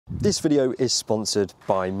This video is sponsored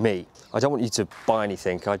by me. I don't want you to buy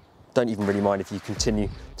anything. I don't even really mind if you continue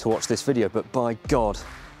to watch this video, but by God,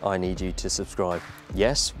 I need you to subscribe.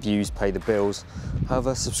 Yes, views pay the bills.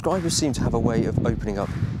 However, subscribers seem to have a way of opening up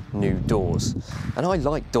new doors. And I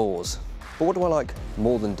like doors. But what do I like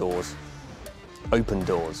more than doors? Open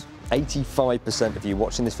doors. 85% of you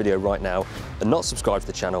watching this video right now are not subscribed to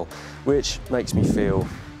the channel, which makes me feel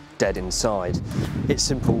dead inside. It's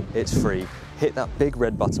simple, it's free. Hit that big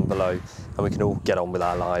red button below and we can all get on with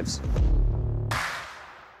our lives.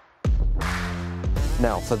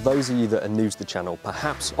 Now, for those of you that are new to the channel,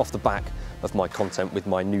 perhaps off the back of my content with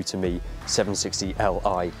my new to me 760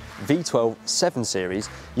 Li V12 7 Series,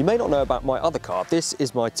 you may not know about my other car. This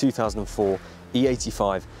is my 2004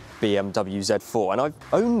 E85 BMW Z4, and I've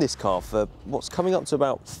owned this car for what's coming up to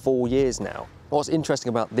about 4 years now. What's interesting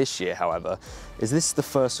about this year, however, is this is the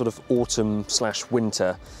first sort of autumn slash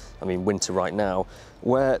winter, I mean winter right now,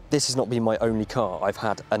 where this has not been my only car. I've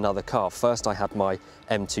had another car. First I had my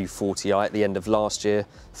M240i at the end of last year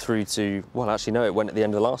through to, well actually no, it went at the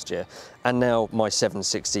end of last year, and now my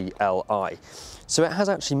 760 Li. So it has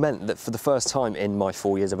actually meant that for the first time in my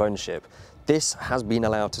 4 years of ownership, this has been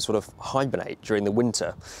allowed to sort of hibernate during the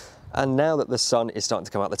winter. And now that the sun is starting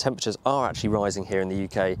to come out, the temperatures are actually rising here in the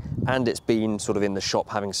UK, and it's been sort of in the shop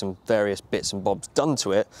having some various bits and bobs done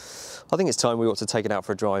to it, I think it's time we ought to take it out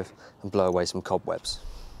for a drive and blow away some cobwebs.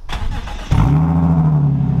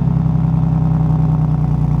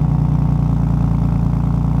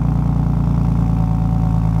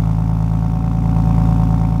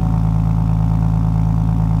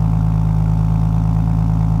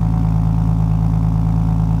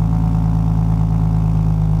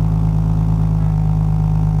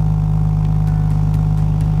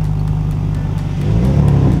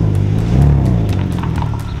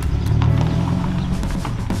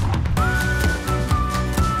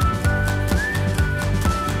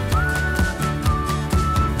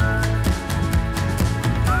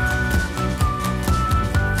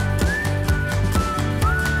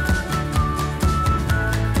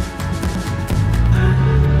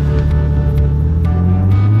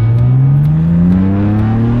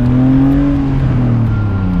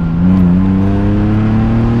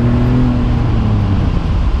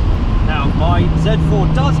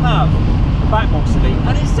 Z4 does have a back box delete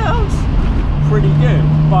and it sounds pretty good,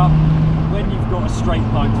 but when you've got a straight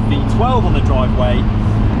piped V12 on the driveway,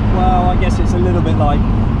 well, I guess it's a little bit like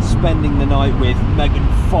spending the night with Megan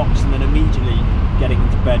Fox and then immediately getting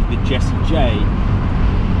into bed with Jessie J.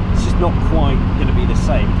 It's just not quite going to be the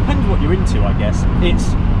same. Depends what you're into, I guess. It's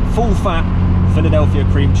full fat Philadelphia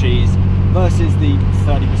cream cheese versus the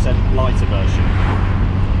 30% lighter version.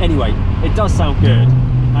 Anyway, it does sound good,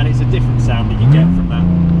 and it's a different sound that you get from that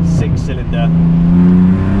 6-cylinder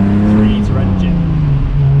 3-litre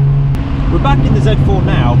engine. We're back in the Z4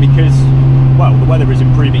 now because, well, the weather is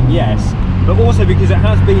improving, yes, but also because it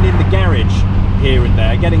has been in the garage here and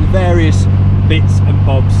there, getting various bits and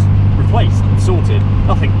bobs replaced and sorted.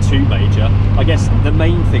 Nothing too major. I guess the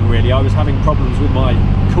main thing really, I was having problems with my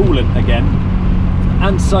coolant again,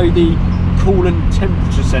 and so the coolant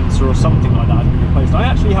temperature sensor or something like that has been replaced. I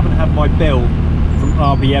actually haven't had my bill from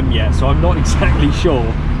RBM yet, so I'm not exactly sure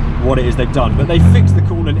what it is they've done, but they fixed the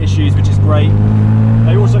coolant issues, which is great.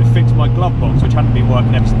 They also fixed my glove box, which hadn't been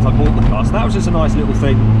working ever since I bought the car, so that was just a nice little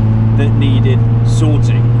thing that needed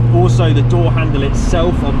sorting. Also, the door handle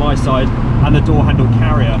itself on my side and the door handle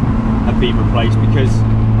carrier have been replaced because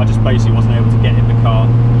I just basically wasn't able to get in the car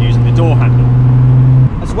using the door handle.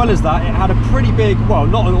 As well as that, it had a pretty big, well,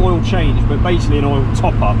 not an oil change, but basically an oil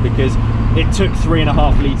top-up, because it took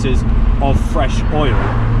 3.5 litres of fresh oil.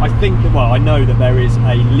 I think that, well, I know that there is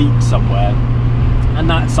a leak somewhere, and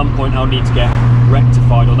that at some point I'll need to get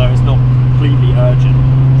rectified, although it's not completely urgent.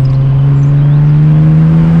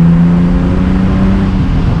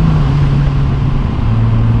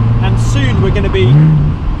 And soon we're going to be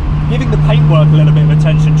giving the paintwork a little bit of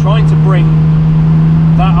attention, trying to bring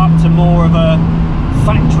that up to more of a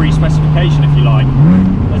factory specification, if you like.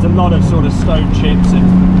 There's a lot of sort of stone chips and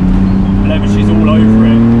blemishes all over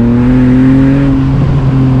it,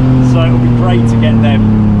 so it'll be great to get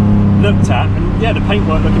them looked at, and yeah, the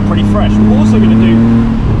paintwork looking pretty fresh. We're also going to do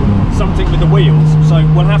something with the wheels, so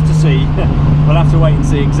we'll have to see. We'll have to wait and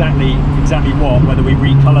see exactly what, whether we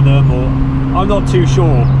recolour them or, I'm not too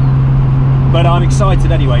sure, but I'm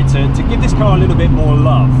excited anyway to give this car a little bit more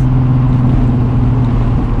love.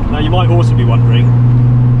 Now you might also be wondering,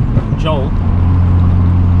 Joel,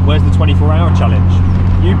 where's the 24-hour challenge?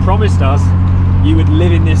 You promised us you would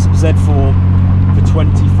live in this Z4 for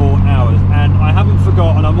 24 hours, and I haven't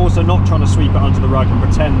forgotten. I'm also not trying to sweep it under the rug and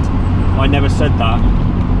pretend I never said that.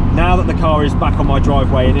 now that the car is back on my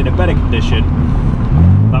driveway and in a better condition,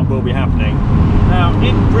 that will be happening. Now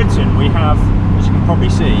in Britain we have, as you can probably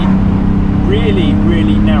see, really,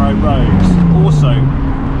 really narrow roads, also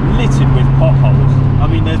littered with potholes. I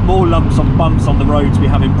mean, there's more lumps and bumps on the roads we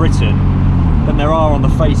have in Britain than there are on the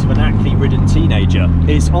face of an acne-ridden teenager.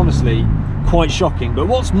 It's honestly quite shocking. But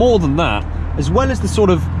what's more than that, as well as the sort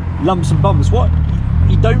of lumps and bumps, what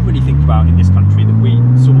you don't really think about in this country that we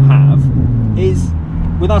sort of have is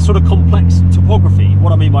with our sort of complex topography.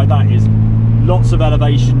 What I mean by that is lots of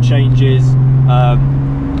elevation changes,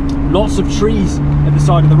 lots of trees at the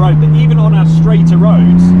side of the road, but even on our straighter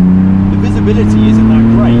roads, the visibility isn't that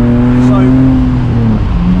great. So,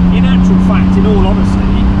 in actual fact, in all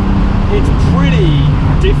honesty, it's pretty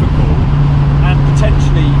difficult and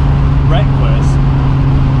potentially reckless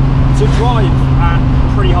to drive at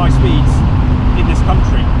pretty high speeds in this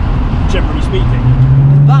country, generally speaking.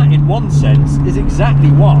 That, in one sense, is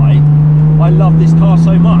exactly why I love this car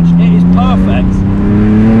so much. It is perfect.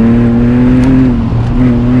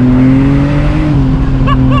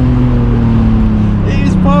 It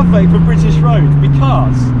is perfect for British roads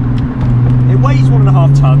because it weighs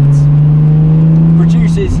 1.5 tons,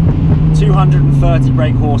 produces 230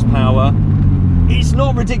 brake horsepower. It's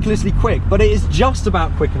not ridiculously quick, but it is just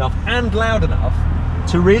about quick enough and loud enough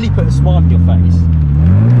to really put a smile on your face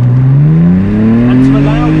and to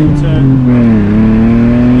allow you to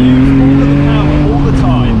use all of the power all the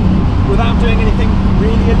time without doing anything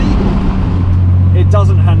really illegal. It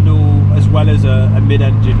doesn't handle as well as a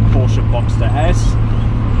mid-engine Porsche Boxster S.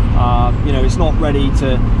 You know, it's not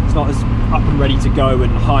as up and ready to go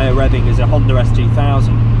and higher revving as a Honda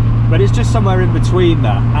S2000, but it's just somewhere in between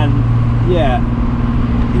that. And yeah,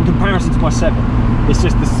 in comparison to my 7, it's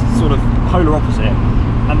just this sort of polar opposite,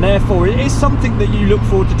 and therefore it is something that you look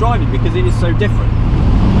forward to driving because it is so different.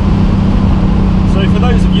 So for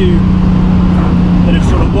those of you that have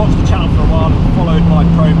sort of watched the channel for a while and followed my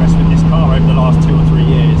progress with this car over the last 2 or 3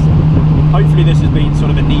 years, hopefully this has been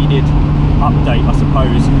sort of a needed update, I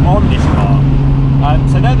suppose, on this car.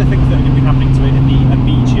 So they're the things that are going to be happening to it in the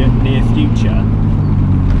immediate near future.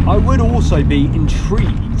 I would also be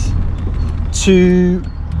intrigued to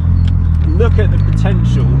look at the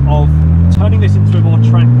potential of turning this into a more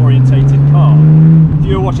track orientated car. If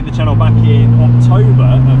you were watching the channel back in October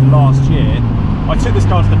of last year, I took this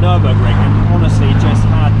car to the Nürburgring and honestly just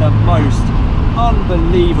had the most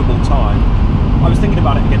unbelievable time. I was thinking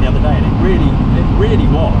about it again the other day, and it really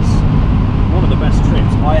was one of the best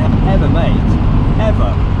trips I have ever made,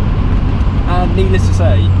 ever. And needless to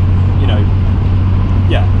say, you know,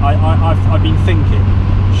 yeah, I've been thinking,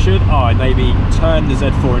 should I maybe turn the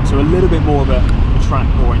Z4 into a little bit more of a track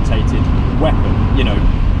orientated weapon, you know,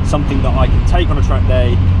 something that I can take on a track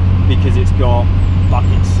day because it's got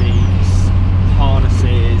bucket seats,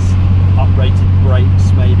 harnesses, uprated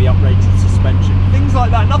brakes, maybe uprated suspension, things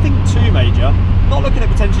like that. Nothing too major. Not looking at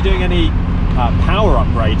potentially doing any power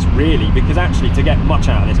upgrades really, because actually to get much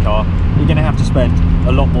out of this car you're going to have to spend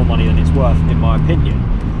a lot more money than it's worth, in my opinion.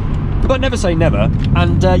 But never say never.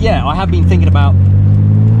 And yeah, I have been thinking about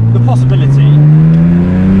the possibility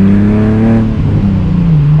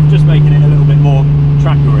of just making it a little bit more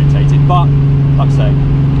track orientated, but like I say,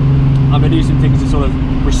 I'm going to do some things to sort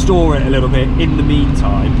of restore it a little bit in the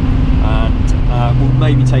meantime, and we'll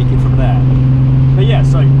maybe take it from there. But yeah,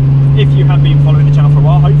 so if you have been following the channel for a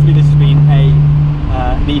while, hopefully this has been a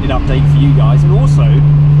needed update for you guys, and also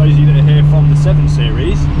those of you that are here from the 7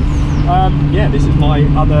 series. Yeah, this is my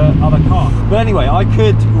other car. But anyway, I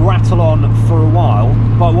could rattle on for a while,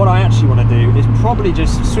 but what I actually want to do is probably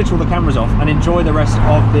just switch all the cameras off and enjoy the rest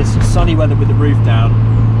of this sunny weather with the roof down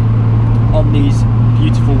on these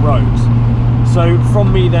beautiful roads. So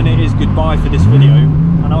from me then, it is goodbye for this video,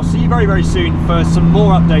 and I'll see you very, very soon for some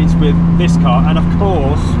more updates with this car, and of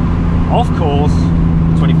course,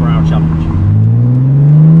 the 24-hour challenge.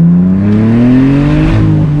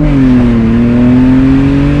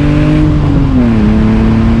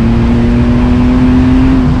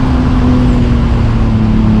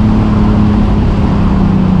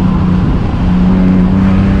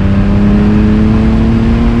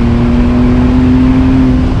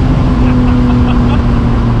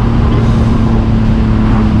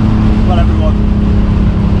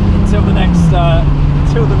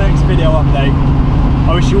 Until the next video update,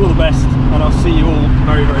 I wish you all the best, and I'll see you all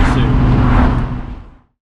very, very soon.